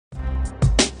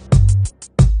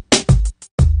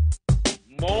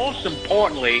most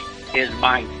importantly is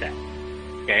mindset.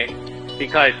 Okay,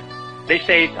 because they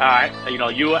say,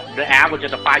 the average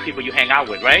of the 5 people you hang out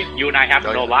with, right? You and I happen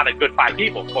to know a lot of good 5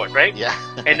 people, of course, right? Yeah.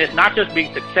 And it's not just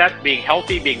being success, being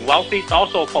healthy, being wealthy. It's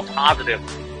also for positive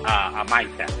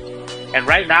mindset. And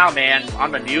right now, man,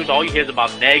 on the news, all you hear is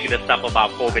about negative stuff about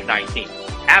COVID-19.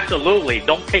 Absolutely,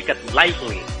 don't take it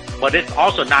lightly, but it's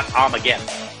also not Armageddon.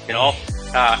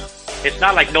 It's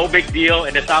not like no big deal,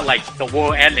 and it's not like the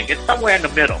world ending. It's somewhere in the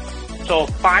middle. So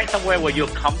find somewhere where you're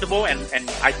comfortable, and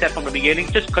I said from the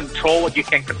beginning, just control what you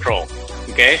can control,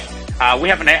 okay? We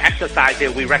have an exercise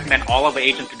here we recommend all of our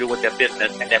agents to do with their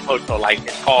business and their personal life.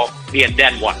 It's called the and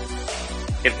then what.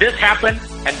 If this happened,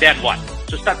 and then what?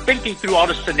 So start thinking through all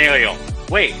the scenario.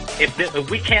 Wait, if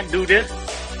we can't do this,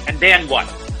 and then what?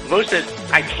 Versus,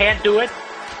 I can't do it,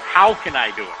 how can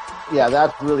I do it? Yeah,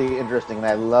 that's really interesting, and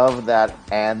I love that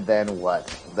and then what.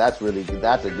 That's really good.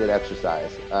 That's a good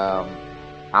exercise.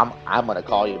 I'm going to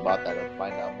call you about that and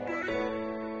find out more.